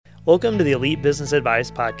Welcome to the Elite Business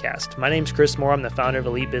Advice Podcast. My name's Chris Moore. I'm the founder of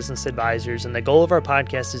Elite Business Advisors, and the goal of our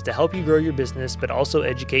podcast is to help you grow your business, but also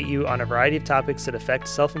educate you on a variety of topics that affect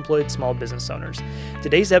self-employed small business owners.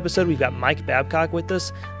 Today's episode, we've got Mike Babcock with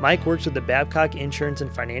us. Mike works with the Babcock Insurance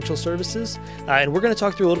and Financial Services, and we're going to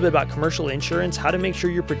talk through a little bit about commercial insurance, how to make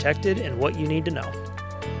sure you're protected, and what you need to know.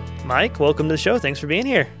 Mike, welcome to the show. Thanks for being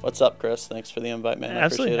here. What's up, Chris? Thanks for the invite, man.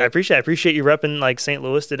 Absolutely. I appreciate you repping like St.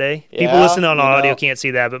 Louis today. Yeah, people listening on audio can't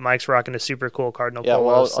see that, but Mike's rocking a super cool Cardinal polo.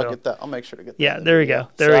 Well, so. I'll get that. I'll make sure to get that. Yeah, there we go.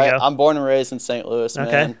 There we go. I'm born and raised in St. Louis, man.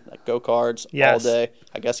 Okay. Like, go Cards all day.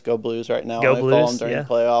 I guess go Blues right now. Go I Blues, follow them during the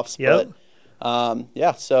playoffs. Yep.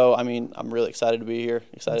 But, so, I mean, I'm really excited to be here.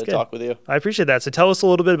 Excited to talk with you. I appreciate that. So tell us a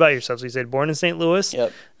little bit about yourself. So you said born in St. Louis.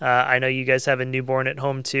 Yep. I know you guys have a newborn at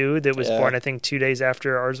home, too, that was born, I think, 2 days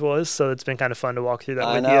after ours was. So it's been kind of fun to walk through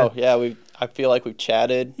that with you. I know. Yeah, I feel like we've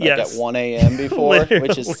chatted at 1 a.m. before,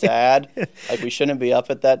 which is sad. Like, we shouldn't be up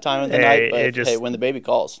at that time of the night. But, hey, when the baby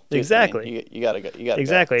calls. Exactly. I mean, you got to go.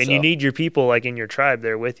 Exactly. Go, and you need your people, like, in your tribe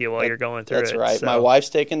there with you while you're going through it. That's right. So. My wife's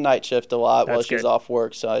taking night shift a lot while she's off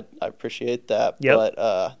work, so I appreciate that. Yep.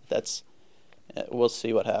 But we'll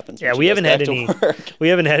see what happens. Yeah, we haven't had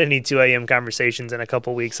any 2 a.m. conversations in a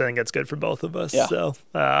couple weeks. I think that's good for both of us. Yeah. So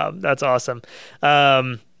that's awesome.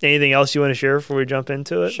 Anything else you want to share before we jump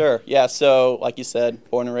into it? Sure. Yeah. So, like you said,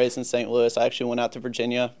 born and raised in St. Louis. I actually went out to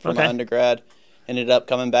Virginia for my undergrad. Ended up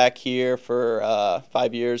coming back here for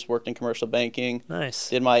 5 years. Worked in commercial banking. Nice.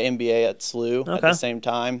 Did my MBA at SLU at the same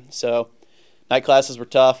time. So, night classes were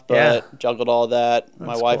tough, but juggled all that.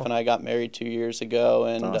 My wife and I got married 2 years ago,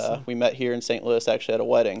 and we met here in St. Louis actually at a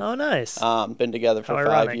wedding. Oh, nice. Been together for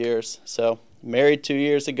 5 years. So, married 2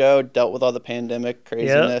 years ago, dealt with all the pandemic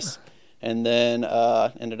craziness, and then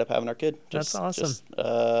ended up having our kid. That's awesome. Just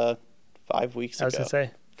 5 weeks ago. I was going to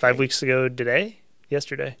say, 5 weeks ago today?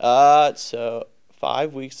 Yesterday? So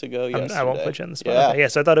 5 weeks ago yesterday. I won't put you on the spot. Yeah,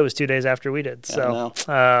 so I thought it was 2 days after we did. Yeah,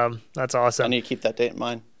 so that's awesome. I need to keep that date in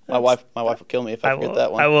mind. My wife will kill me if I forget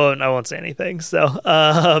that one. I won't say anything. So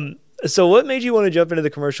so what made you want to jump into the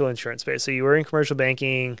commercial insurance space? So you were in commercial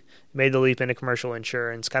banking, made the leap into commercial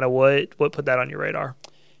insurance. Kind of what put that on your radar?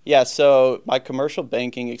 Yeah, so my commercial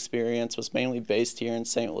banking experience was mainly based here in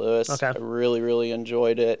St. Louis. Okay. I really, really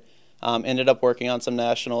enjoyed it. Ended up working on some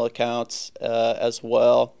national accounts as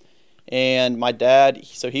well. And my dad,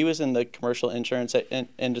 so he was in the commercial insurance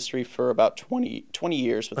industry for about 20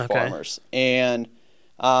 years with farmers. And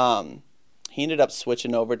he ended up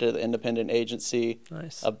switching over to the independent agency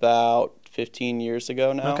about 15 years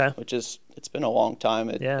ago now, which is, it's been a long time.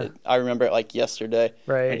 I remember it like yesterday.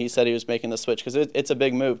 Right. And he said he was making the switch because it's a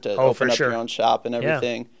big move to open up your own shop and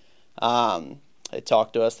everything. They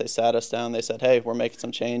talked to us. They sat us down. They said, hey, we're making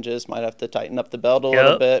some changes. Might have to tighten up the belt a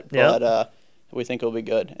little bit, but we think it'll be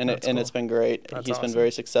good. And it's been great. He's been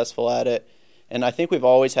very successful at it. And I think we've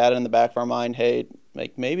always had it in the back of our mind, hey,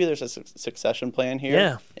 like maybe there's a succession plan here.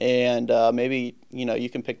 Yeah. And maybe, you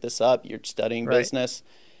can pick this up. You're studying business.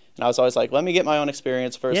 And I was always like, let me get my own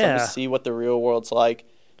experience first. Let me see what the real world's like.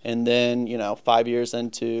 And then, 5 years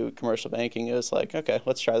into commercial banking, it was like, okay,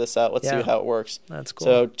 let's try this out. Let's see how it works. That's cool.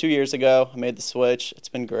 So 2 years ago, I made the switch. It's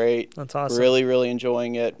been great. That's awesome. Really, really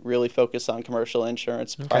enjoying it. Really focused on commercial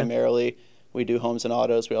insurance primarily. We do homes and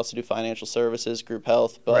autos. We also do financial services, group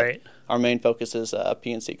health. But our main focus is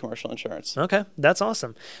P&C commercial insurance. Okay, that's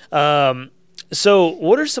awesome. So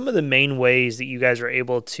what are some of the main ways that you guys are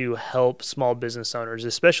able to help small business owners,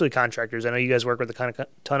 especially contractors? I know you guys work with a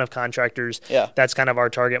ton of contractors. Yeah. That's kind of our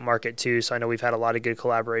target market too, so I know we've had a lot of good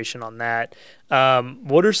collaboration on that.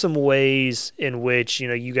 What are some ways in which,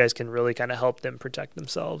 you guys can really kind of help them protect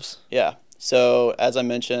themselves? Yeah. So as I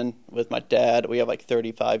mentioned, with my dad, we have like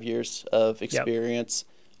 35 years of experience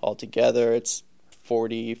altogether. It's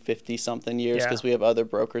 40, 50-something years because we have other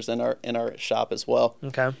brokers in our shop as well.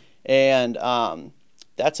 Okay. And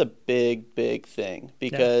that's a big, big thing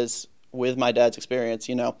because with my dad's experience,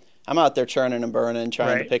 I'm out there churning and burning,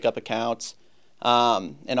 trying to pick up accounts.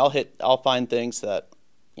 And I'll find things that,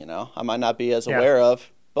 I might not be as aware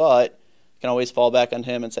of, but I can always fall back on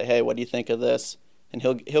him and say, hey, what do you think of this? And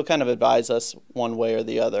he'll kind of advise us one way or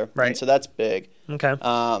the other. Right. And so that's big. Okay.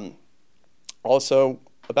 Also,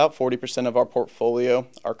 about 40% of our portfolio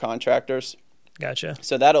are contractors. Gotcha.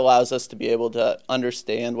 So that allows us to be able to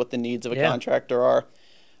understand what the needs of a contractor are.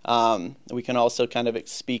 We can also kind of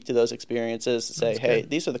speak to those experiences and say, hey,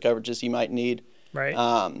 these are the coverages you might need.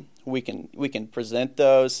 Right. We can present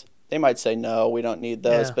those. They might say, no, we don't need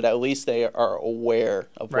those, but at least they are aware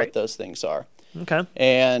of what those things are. Okay.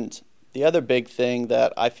 And the other big thing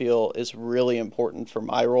that I feel is really important for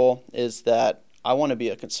my role is that I want to be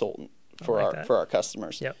a consultant for our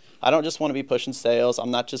customers. Yep. I don't just want to be pushing sales.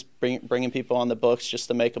 I'm not just bringing people on the books just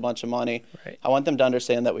to make a bunch of money. Right. I want them to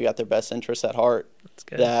understand that we got their best interests at heart. That's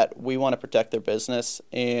good. That we want to protect their business,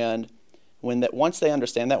 and once they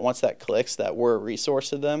understand that, once that clicks, that we're a resource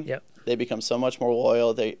to them, Yep. they become so much more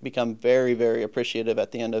loyal. They become very, very appreciative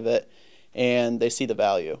at the end of it, and they see the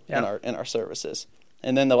value in our services.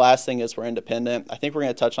 And then the last thing is we're independent. I think we're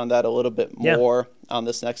going to touch on that a little bit more on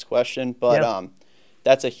this next question, but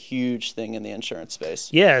that's a huge thing in the insurance space.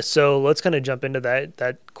 Yeah, so let's kind of jump into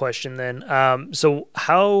that question then. So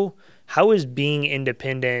how is being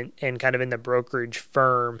independent and kind of in the brokerage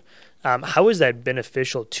firm, how is that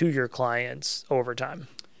beneficial to your clients over time?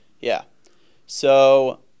 Yeah.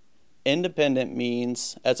 So independent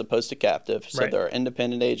means as opposed to captive. So Right. there are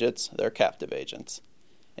independent agents, there are captive agents.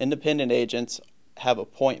 Independent agents have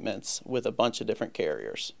appointments with a bunch of different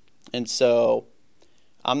carriers. And so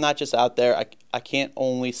I'm not just out there. I can't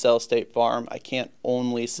only sell State Farm. I can't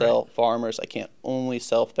only sell Farmers. I can't only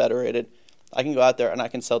sell Federated. I can go out there and I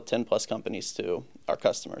can sell 10 plus companies to our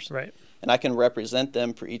customers. Right. And I can represent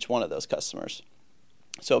them for each one of those customers.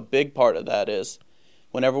 So a big part of that is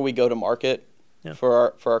whenever we go to market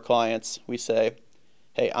for our clients, we say,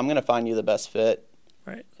 hey, I'm going to find you the best fit.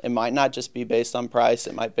 Right. It might not just be based on price.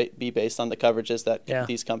 It might be based on the coverages that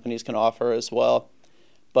these companies can offer as well.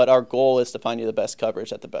 But our goal is to find you the best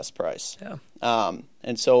coverage at the best price. Yeah.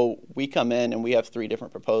 And so we come in and we have 3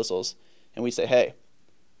 different proposals, and we say, hey,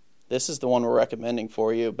 this is the one we're recommending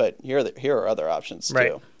for you, but here are other options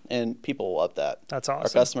too. And people love that. That's awesome. Our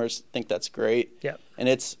customers think that's great. Yeah. And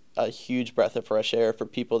it's a huge breath of fresh air for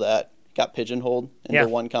people that got pigeonholed into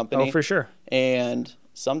one company. Oh, for sure. And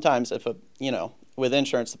sometimes with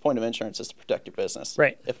insurance, the point of insurance is to protect your business.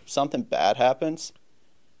 Right. If something bad happens,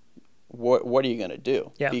 what are you going to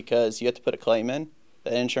do? Yeah. Because you have to put a claim in.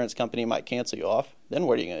 The insurance company might cancel you off. Then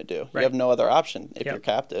what are you going to do? Right. You have no other option if Yep. you're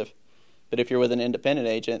captive. But if you're with an independent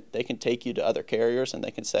agent, they can take you to other carriers and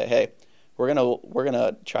they can say, hey, we're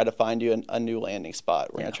gonna try to find you a new landing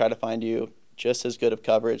spot. We're going to try to find you just as good of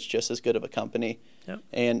coverage, just as good of a company,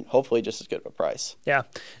 and hopefully just as good of a price. Yeah.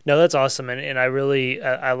 No, that's awesome. And I really,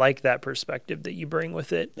 I like that perspective that you bring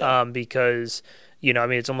with it because,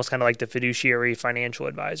 it's almost kind of like the fiduciary financial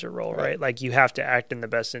advisor role, right? Like you have to act in the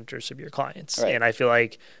best interest of your clients. Right. And I feel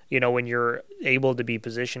like, when you're able to be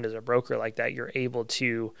positioned as a broker like that, you're able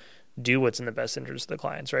to do what's in the best interest of the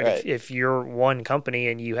clients, right? If you're one company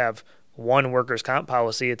and you have one workers' comp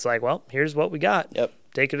policy, it's like, well, here's what we got. Yep.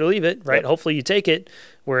 Take it or leave it, right? Yep. Hopefully you take it.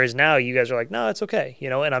 Whereas now you guys are like, no, it's okay.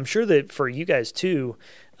 And I'm sure that for you guys too,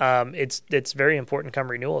 it's very important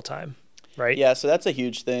come renewal time, right? Yeah, so that's a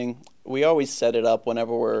huge thing. We always set it up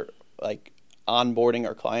whenever we're like onboarding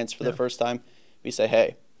our clients for the first time. We say,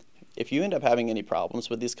 hey, if you end up having any problems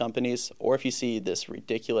with these companies, or if you see this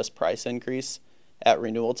ridiculous price increase at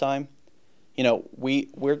renewal time,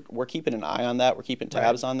 we're keeping an eye on that. We're keeping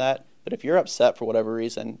tabs on that. But if you're upset for whatever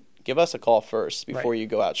reason, give us a call first before you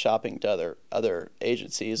go out shopping to other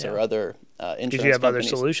agencies or other insurance companies. Because you have other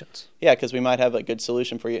solutions. Yeah, because we might have a good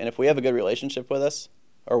solution for you. And if we have a good relationship with us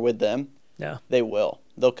or with them, they will.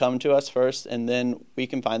 They'll come to us first, and then we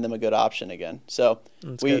can find them a good option again. So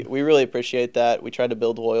we really appreciate that. We try to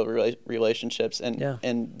build loyal relationships,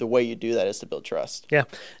 and the way you do that is to build trust. Yeah.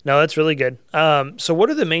 No, that's really good. So what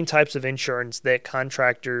are the main types of insurance that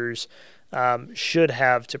contractors should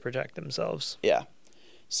have to protect themselves? Yeah.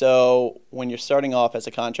 So when you're starting off as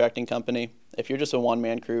a contracting company, if you're just a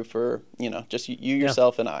one-man crew for, just you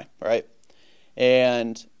yourself and I, right?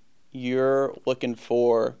 And you're looking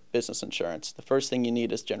for business insurance, the first thing you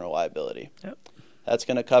need is general liability. Yep. That's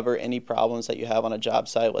going to cover any problems that you have on a job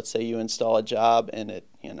site. Let's say you install a job and it,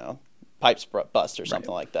 pipes bust or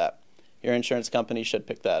something like that. Your insurance company should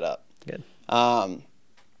pick that up. Good.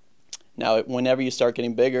 Now, whenever you start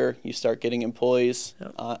getting bigger, you start getting employees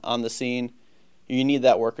on the scene. You need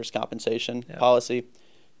that workers' compensation policy.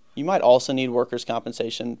 You might also need workers'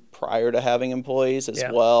 compensation prior to having employees as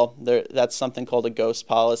well. That's something called a ghost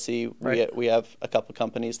policy. Right. We have a couple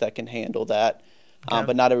companies that can handle that,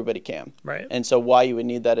 but not everybody can. Right. And so why you would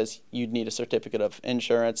need that is you'd need a certificate of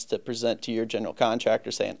insurance to present to your general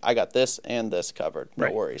contractor saying, I got this and this covered.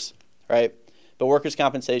 No worries. Right? But workers'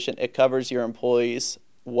 compensation, it covers your employees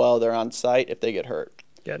while they're on site if they get hurt.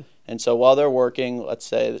 Good. And so while they're working, let's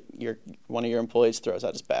say one of your employees throws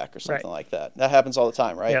out his back or something like that. That happens all the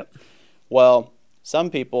time, right? Yep. Well,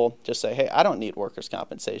 some people just say, hey, I don't need workers'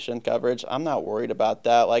 compensation coverage. I'm not worried about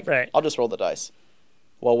that. I'll just roll the dice.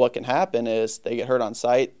 Well, what can happen is they get hurt on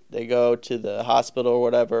site. They go to the hospital or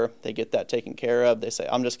whatever. They get that taken care of. They say,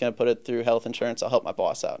 I'm just going to put it through health insurance. I'll help my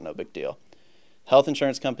boss out. No big deal. Health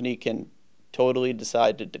insurance company can totally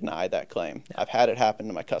decide to deny that claim. I've had it happen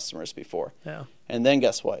to my customers before. Yeah. And then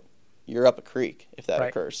guess what? You're up a creek if that Right.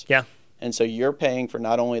 occurs. Yeah. And so you're paying for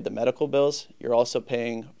not only the medical bills, you're also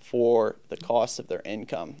paying for the cost of their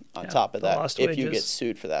income on top of the that lost if you wages. get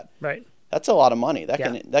sued for that. Right. That's a lot of money. That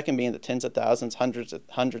Yeah. can be in the tens of thousands, hundreds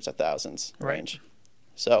of thousands Right. range.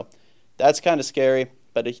 So that's kind of scary,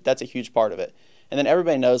 but that's a huge part of it. And then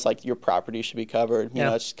everybody knows like your property should be covered. You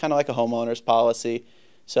know, it's kind of like a homeowner's policy.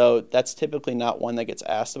 So that's typically not one that gets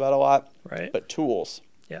asked about a lot. Right. But tools.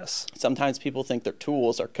 Yes. Sometimes people think their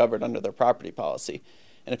tools are covered under their property policy.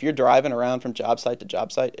 And if you're driving around from job site to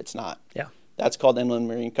job site, it's not. Yeah. That's called inland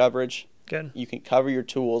marine coverage. Good. You can cover your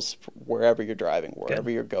tools wherever you're driving, wherever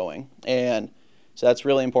you're going. And so that's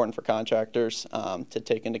really important for contractors to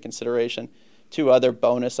take into consideration. 2 other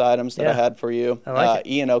bonus items that I had for you. I like it.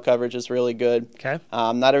 E&O coverage is really good. Okay.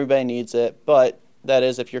 Not everybody needs it, but that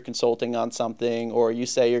is if you're consulting on something or you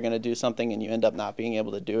say you're going to do something and you end up not being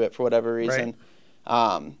able to do it for whatever reason.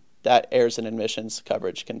 That errors and admissions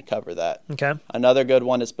coverage can cover that. Okay. Another good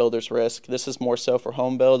one is builder's risk. This is more so for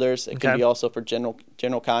home builders. It can Okay. be also for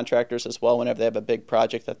general contractors as well whenever they have a big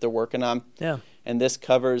project that they're working on. Yeah. And this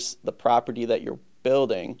covers the property that you're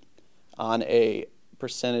building on a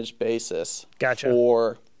percentage basis Gotcha.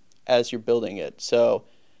 for as you're building it. So,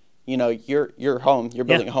 you know, you're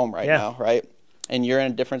building a home right now, right? And you're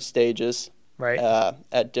in different stages. Right.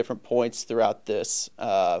 At different points throughout this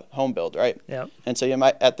home build, right? Yeah. And so you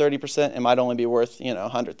might at 30%, it might only be worth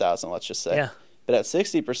 $100,000, let's just say. Yeah. But at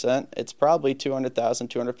 60%, it's probably $200,000,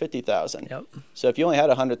 $250,000. Yep. So if you only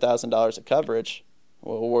had $100,000 of coverage,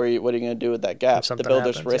 well, what are you going to do with that gap? If something The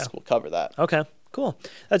builder's happens, risk will cover that. Okay. Cool.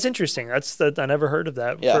 That's interesting. I never heard of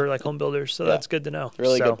that for like home builders, so that's good to know.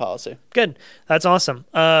 Really good policy. Good. That's awesome.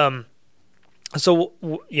 So,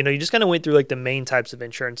 you just kind of went through like the main types of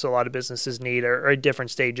insurance a lot of businesses need or at different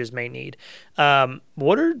stages may need.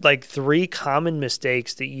 What are like 3 common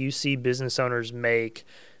mistakes that you see business owners make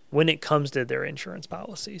when it comes to their insurance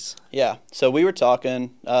policies? Yeah. So we were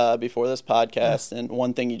talking before this podcast, and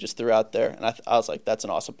one thing you just threw out there, and I was like, that's an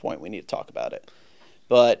awesome point. We need to talk about it.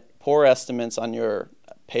 But poor estimates on your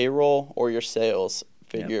payroll or your sales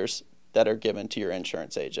figures that are given to your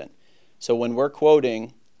insurance agent. So when we're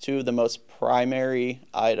quoting, 2 of the most primary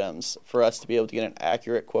items for us to be able to get an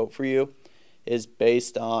accurate quote for you is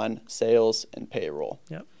based on sales and payroll.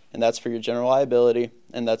 Yep. And that's for your general liability,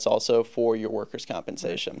 and that's also for your workers'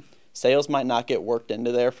 compensation. Right. Sales might not get worked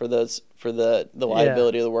into there for the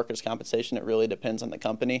liability of the workers' compensation. It really depends on the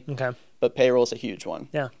company. Okay. But payroll is a huge one.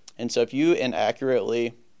 Yeah. And so if you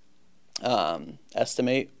inaccurately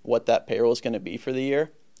estimate what that payroll is going to be for the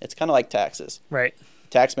year, it's kind of like taxes. Right.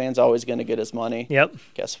 Taxman's always going to get his money. Yep.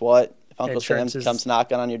 Guess what? If Uncle Insurance Sam comes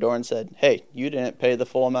knocking on your door and said, hey, you didn't pay the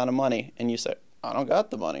full amount of money, and you say, I don't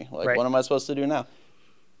got the money. Like, what am I supposed to do now?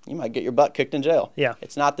 You might get your butt kicked in jail. Yeah.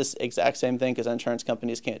 It's not this exact same thing because insurance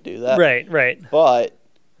companies can't do that. Right. But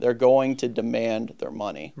they're going to demand their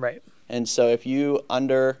money. Right. And so if you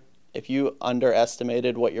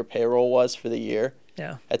underestimated what your payroll was for the year,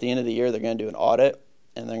 at the end of the year, they're going to do an audit,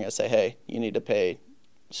 and they're going to say, hey, you need to pay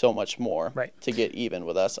so much more to get even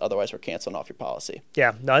with us. Otherwise, we're canceling off your policy.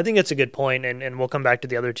 Yeah, no, I think that's a good point, and we'll come back to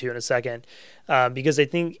the other 2 in a second, because I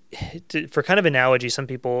think for kind of analogy, some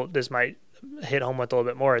people this might hit home with a little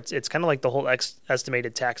bit more. It's kind of like the whole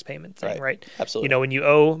estimated tax payment thing, right? Absolutely. When you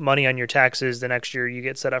owe money on your taxes, the next year you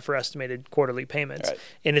get set up for estimated quarterly payments.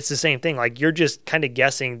 And it's the same thing. Like you're just kind of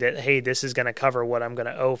guessing that, hey, this is going to cover what I'm going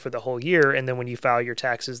to owe for the whole year. And then when you file your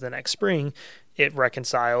taxes the next spring, it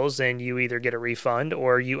reconciles and you either get a refund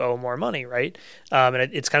or you owe more money, right? And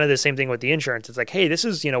it's kind of the same thing with the insurance. It's like, hey, this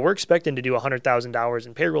is, we're expecting to do $100,000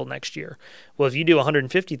 in payroll next year. Well, if you do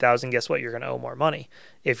 $150,000, guess what? You're going to owe more money.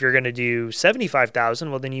 If you're going to do $75,000,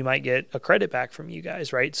 well, then you might get a credit back from you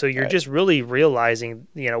guys, right? So you're just really realizing,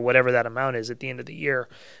 whatever that amount is at the end of the year.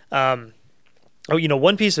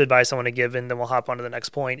 One piece of advice I want to give, and then we'll hop on to the next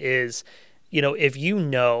point is,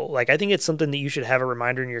 if I think it's something that you should have a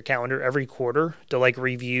reminder in your calendar every quarter to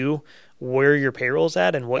review where your payroll's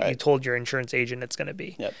at and what you told your insurance agent it's going to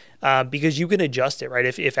be. Because you can adjust it, right?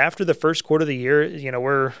 If after the first quarter of the year,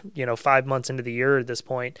 we're, 5 months into the year at this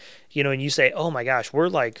point, and you say, oh my gosh,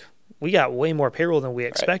 we got way more payroll than we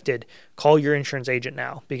expected, call your insurance agent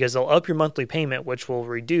now because they'll up your monthly payment, which will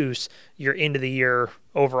reduce your end of the year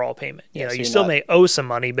overall payment. You still may owe some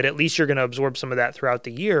money, but at least you're going to absorb some of that throughout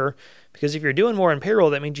the year because if you're doing more in payroll,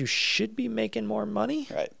 that means you should be making more money.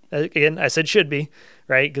 Right. Again, I said should be,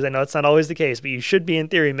 right? Because I know it's not always the case, but you should be, in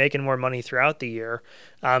theory, making more money throughout the year.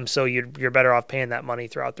 So you're better off paying that money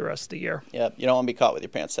throughout the rest of the year. Yeah, you don't want to be caught with your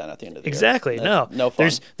pants down at the end of the Exactly. year. No. No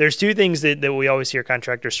fun. There's two things that we always hear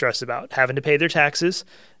contractors stress about: having to pay their taxes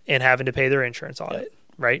and having to pay their insurance audit. Yep.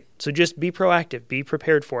 Right? So just be proactive, be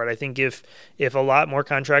prepared for it. I think if a lot more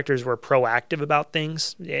contractors were proactive about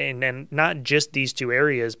things, and not just these two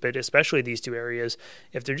areas, but especially these two areas,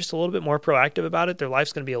 if they're just a little bit more proactive about it, their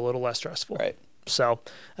life's going to be a little less stressful. Right. So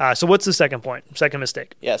what's the second point? Second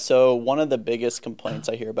mistake? Yeah, so one of the biggest complaints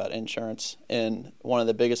I hear about insurance, and one of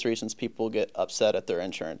the biggest reasons people get upset at their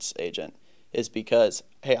insurance agent, is because,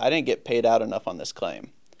 hey, I didn't get paid out enough on this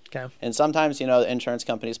claim. Okay. And sometimes, the insurance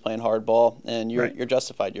company's playing hardball, and you're Right. you're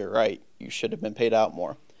justified. You're right. You should have been paid out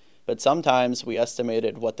more. But sometimes we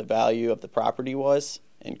estimated what the value of the property was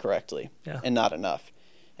incorrectly, and not enough.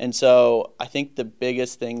 And so I think the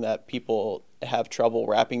biggest thing that people have trouble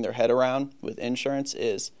wrapping their head around with insurance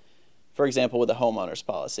is, for example, with a homeowner's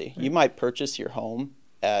policy. You might purchase your home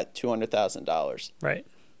at $200,000. Right.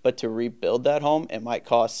 But to rebuild that home, it might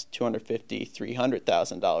cost $250,000,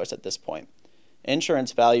 $300,000 at this point.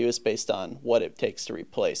 Insurance value is based on what it takes to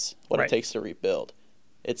replace, what Right. it takes to rebuild.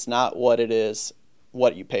 It's not what it is,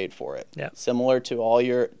 what you paid for it. Yeah. Similar to all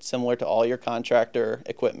your contractor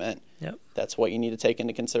equipment. Yep. That's what you need to take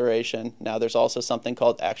into consideration. Now, there's also something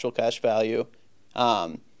called actual cash value,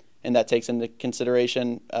 and that takes into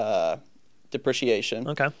consideration depreciation.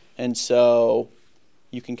 Okay. And so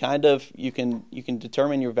you can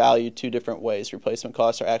determine your value two different ways: replacement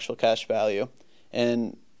cost or actual cash value.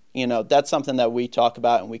 And that's something that we talk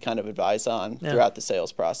about and we kind of advise on throughout the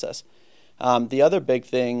sales process. The other big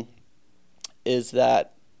thing is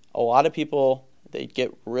that a lot of people,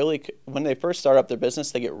 when they first start up their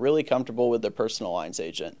business, they get really comfortable with their personal lines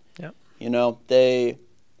agent. Yep. They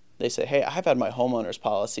say, hey, I've had my homeowner's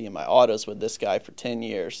policy and my autos with this guy for 10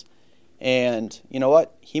 years. And you know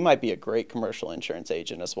what? He might be a great commercial insurance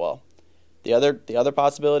agent as well. The other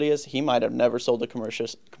possibility is he might have never sold a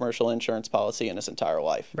commercial insurance policy in his entire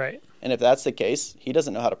life. Right. And if that's the case, he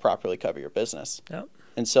doesn't know how to properly cover your business. Yep.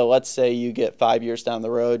 And so let's say you get 5 years down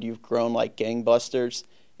the road, you've grown like gangbusters,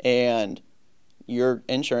 and your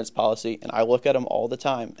insurance policy, and I look at them all the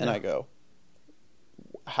time, and I go,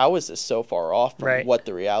 how is this so far off from what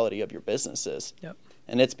the reality of your business is? Yep.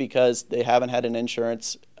 And it's because they haven't had an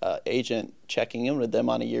insurance agent checking in with them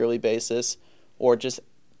on a yearly basis, or just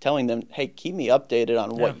telling them, hey, keep me updated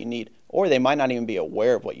on what you need. Or they might not even be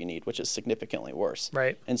aware of what you need, which is significantly worse.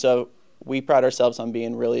 Right. And so we pride ourselves on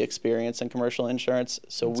being really experienced in commercial insurance.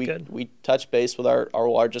 So we touch base with our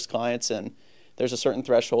largest clients, and there's a certain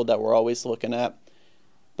threshold that we're always looking at.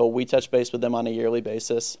 But we touch base with them on a yearly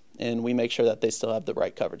basis, and we make sure that they still have the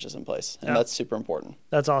right coverages in place. And that's super important.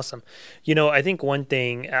 That's awesome. I think one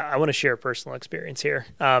thing, I want to share a personal experience here,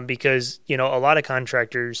 because, a lot of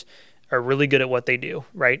contractors are really good at what they do,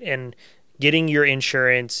 right? And getting your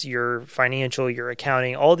insurance, your financial, your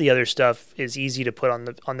accounting, all the other stuff is easy to put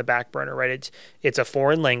on the back burner, right? It's a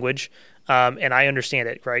foreign language, and I understand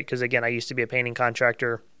it, right? Because again, I used to be a painting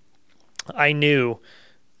contractor. I knew,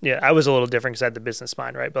 I was a little different because I had the business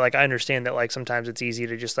mind, right? But I understand that sometimes it's easy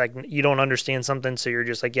to just you don't understand something, so you're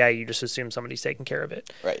just you just assume somebody's taking care of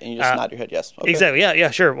it, right? And you just nod your head, yes, okay. Exactly,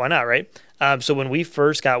 yeah, sure, why not, right? So when we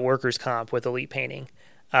first got workers' comp with Elite Painting.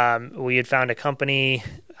 We had found a company,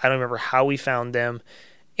 I don't remember how we found them,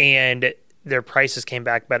 and their prices came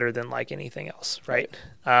back better than anything else, right?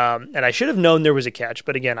 And I should have known there was a catch,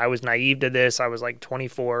 but again, I was naive to this. I was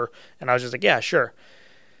 24, and I was just yeah, sure.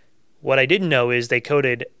 What I didn't know is they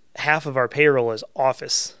coded half of our payroll as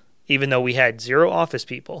office, even though we had 0 office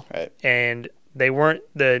people. Right. And they weren't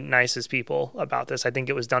the nicest people about this. I think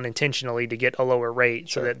it was done intentionally to get a lower rate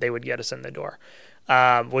so that they would get us in the door.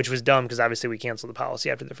 Which was dumb because obviously we canceled the policy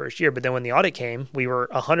after the first year. But then when the audit came, we were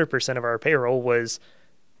 100% of our payroll was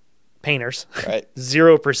painters, right.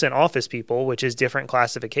 0% office people, which is different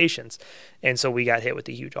classifications. And so we got hit with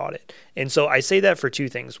a huge audit. And so I say that for two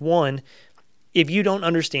things. One, if you don't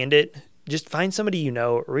understand it, just find somebody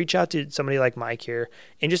reach out to somebody like Mike here,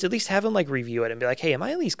 and just at least have him review it and be like, hey, am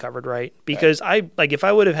I at least covered right? Because if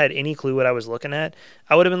I would have had any clue what I was looking at,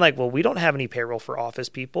 I would have been well, we don't have any payroll for office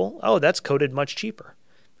people. Oh, that's coded much cheaper.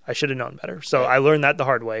 I should have known better. So I learned that the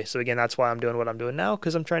hard way. So again, that's why I'm doing what I'm doing now,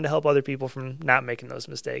 because I'm trying to help other people from not making those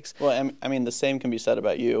mistakes. Well, I mean, the same can be said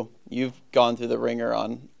about you. You've gone through the ringer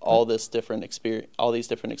on all these different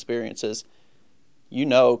experiences. you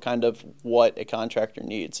know kind of what a contractor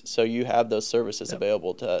needs. So you have those services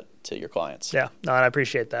available to your clients. Yeah, no, and I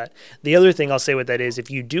appreciate that. The other thing I'll say with that is if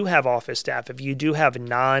you do have office staff, if you do have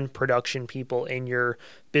non-production people in your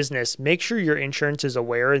business, make sure your insurance is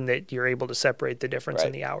aware and that you're able to separate the difference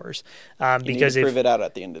in the hours. Because you prove it out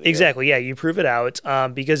at the end of the year. Yeah, you prove it out.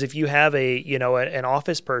 Because if you have an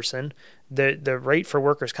office person, the rate for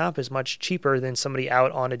workers' comp is much cheaper than somebody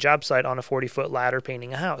out on a job site on a 40-foot ladder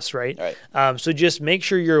painting a house, right? So just make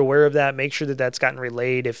sure you're aware of that. Make sure that that's gotten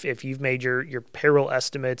relayed. If you've made your payroll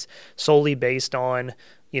estimates solely based on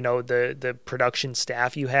the production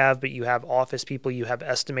staff you have, but you have office people, you have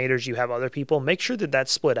estimators, you have other people, make sure that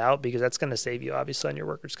that's split out because that's going to save you obviously on your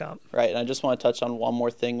workers' comp. Right, and I just want to touch on one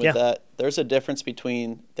more thing with that. There's a difference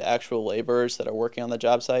between the actual laborers that are working on the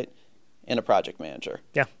job site and a project manager.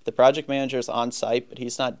 Yeah. The project manager is on site, but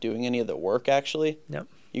he's not doing any of the work actually. Yep.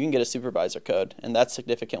 You can get a supervisor code, and that's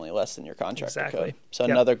significantly less than your contractor code. So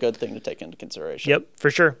another good thing to take into consideration. Yep, for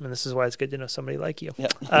sure. And this is why it's good to know somebody like you.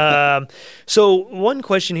 Yep. So one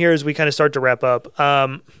question here as we kind of start to wrap up.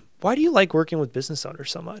 Why do you like working with business owners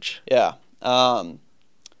so much? Yeah.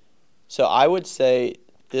 So I would say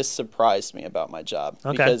this surprised me about my job.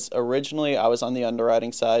 Because originally I was on the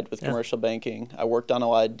underwriting side with commercial banking. I worked on a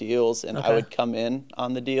lot of deals, and I would come in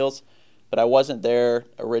on the deals. But I wasn't there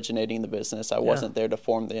originating the business. I wasn't there to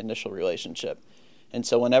form the initial relationship. And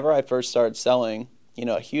so whenever I first started selling,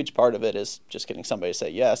 a huge part of it is just getting somebody to say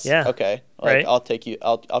yes. Yeah. Okay. I'll take you.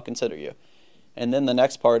 I'll consider you. And then the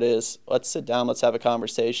next part is let's sit down, let's have a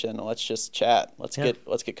conversation, and let's just chat. Let's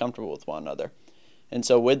get comfortable with one another. And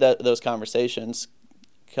so with those conversations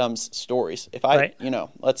comes stories. If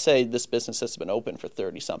let's say this business has been open for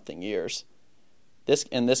 30 something years. This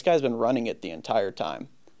guy's been running it the entire time.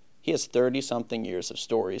 He has 30-something years of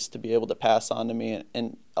stories to be able to pass on to me.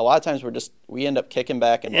 And a lot of times we end up kicking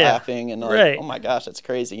back and laughing and oh, my gosh, that's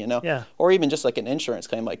crazy, Yeah. Or even just like an insurance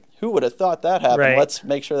claim, like, who would have thought that happened? Right. Let's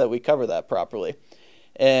make sure that we cover that properly.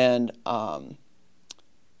 And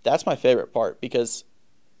that's my favorite part because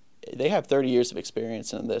they have 30 years of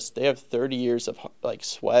experience in this. They have 30 years of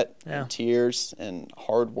sweat and tears and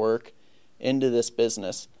hard work into this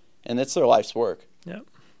business. And it's their life's work. Yep.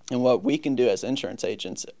 And what we can do as insurance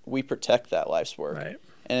agents, we protect that life's work. Right.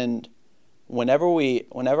 And whenever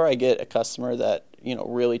I get a customer that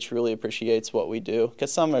really truly appreciates what we do,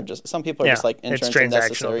 because some people are just like insurance is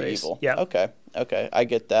necessary evil. Yeah. Okay, I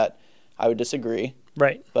get that. I would disagree.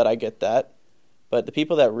 Right. But I get that. But the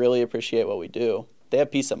people that really appreciate what we do, they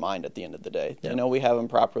have peace of mind at the end of the day. They know we have them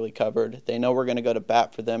properly covered. They know we're going to go to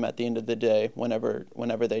bat for them at the end of the day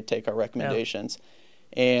whenever they take our recommendations,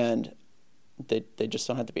 and they just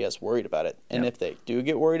don't have to be as worried about it. And if they do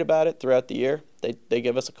get worried about it throughout the year, they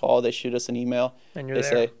give us a call, they shoot us an email, and they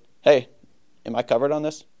say, "Hey, am I covered on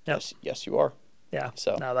this?" Yep. Yes, you are. Yeah.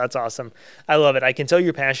 So no, that's awesome. I love it. I can tell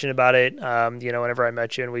you're passionate about it. Whenever I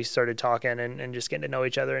met you and we started talking and just getting to know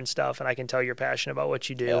each other and stuff, and I can tell you're passionate about what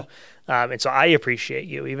you do. Yeah. And so I appreciate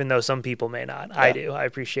you, even though some people may not. Yeah. I do. I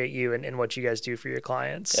appreciate you and what you guys do for your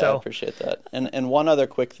clients. Yeah, I appreciate that. And one other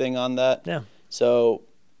quick thing on that. Yeah. So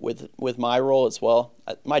with my role as well,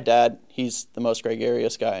 my dad, he's the most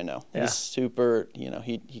gregarious guy I know. Yeah. He's super,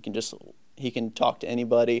 he can talk to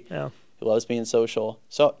anybody. Yeah. He loves being social.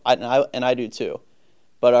 So I do too.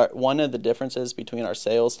 But one of the differences between our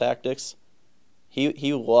sales tactics,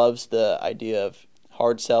 he loves the idea of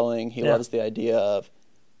hard selling. He loves the idea of,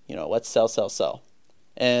 let's sell.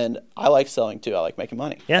 And I like selling too. I like making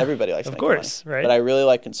money. Yeah, everybody likes making money. Right? But I really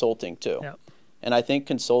like consulting too. Yeah. And I think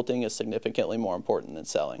consulting is significantly more important than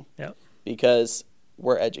selling. Yeah. Because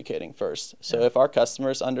we're educating first. So if our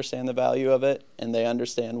customers understand the value of it and they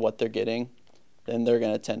understand what they're getting, then they're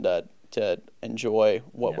going to tend to enjoy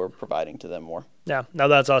what we're providing to them more. Yeah, no,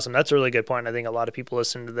 that's awesome. That's a really good point. I think a lot of people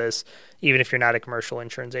listen to this, even if you're not a commercial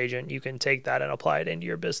insurance agent, you can take that and apply it into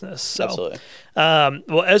your business. So, absolutely.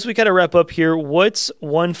 Well, as we kind of wrap up here, what's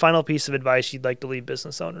one final piece of advice you'd like to leave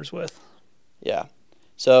business owners with? Yeah.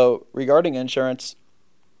 So regarding insurance,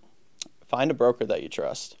 find a broker that you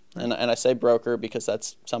trust. And I say broker because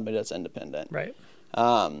that's somebody that's independent. Right.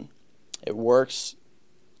 It works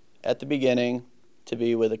at the beginning to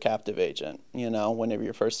be with a captive agent. Whenever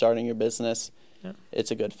you're first starting your business,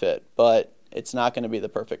 it's a good fit. But it's not going to be the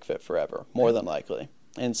perfect fit forever, more than likely.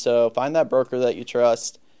 And so find that broker that you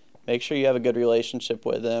trust. Make sure you have a good relationship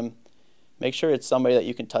with them. Make sure it's somebody that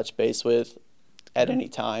you can touch base with at any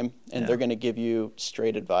time, and they're going to give you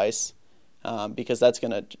straight advice, because that's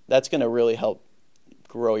going to really help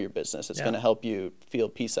grow your business. It's going to help you feel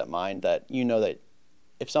peace of mind that that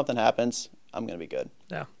if something happens, I'm going to be good.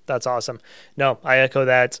 Yeah, that's awesome. No, I echo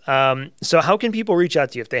that. So how can people reach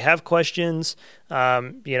out to you if they have questions?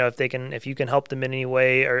 If you can help them in any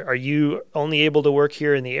way, are you only able to work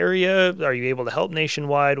here in the area? Are you able to help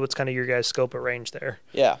nationwide? What's kind of your guys' scope of range there?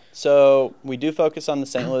 Yeah, so we do focus on the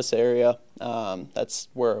St. Louis area. That's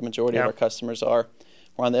where a majority of our customers are.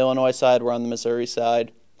 We're on the Illinois side. We're on the Missouri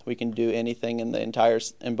side. We can do anything in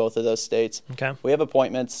both of those states. Okay. We have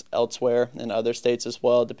appointments elsewhere in other states as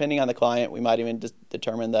well. Depending on the client, we might even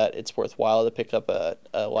determine that it's worthwhile to pick up a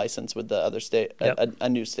license with the other state, a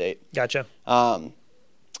new state. Gotcha.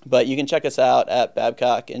 But you can check us out at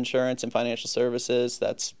Babcock Insurance and Financial Services.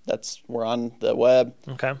 We're on the web.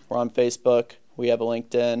 Okay. We're on Facebook. We have a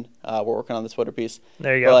LinkedIn. We're working on the Twitter piece.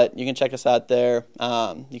 There you go. But you can check us out there.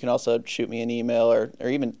 You can also shoot me an email or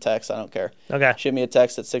even text. I don't care. Okay. Shoot me a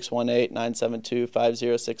text at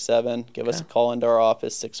 618-972-5067. Give us a call into our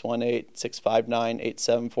office,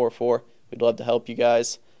 618-659-8744. We'd love to help you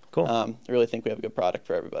guys. Cool. I really think we have a good product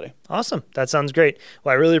for everybody. Awesome. That sounds great.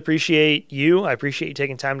 Well, I really appreciate you. I appreciate you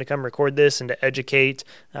taking time to come record this and to educate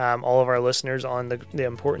all of our listeners on the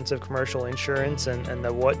importance of commercial insurance and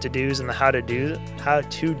the what to do's and the how to do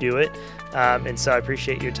it. And so I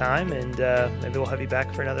appreciate your time, and maybe we'll have you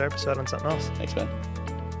back for another episode on something else. Thanks, man.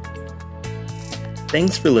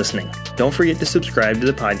 Thanks for listening. Don't forget to subscribe to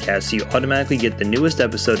the podcast so you automatically get the newest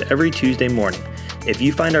episode every Tuesday morning. If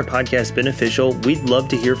you find our podcast beneficial, we'd love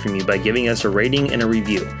to hear from you by giving us a rating and a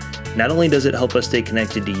review. Not only does it help us stay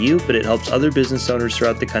connected to you, but it helps other business owners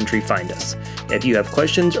throughout the country find us. If you have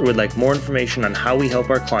questions or would like more information on how we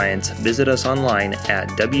help our clients, visit us online at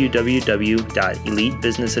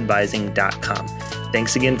www.elitebusinessadvising.com.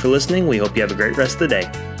 Thanks again for listening. We hope you have a great rest of the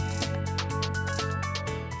day.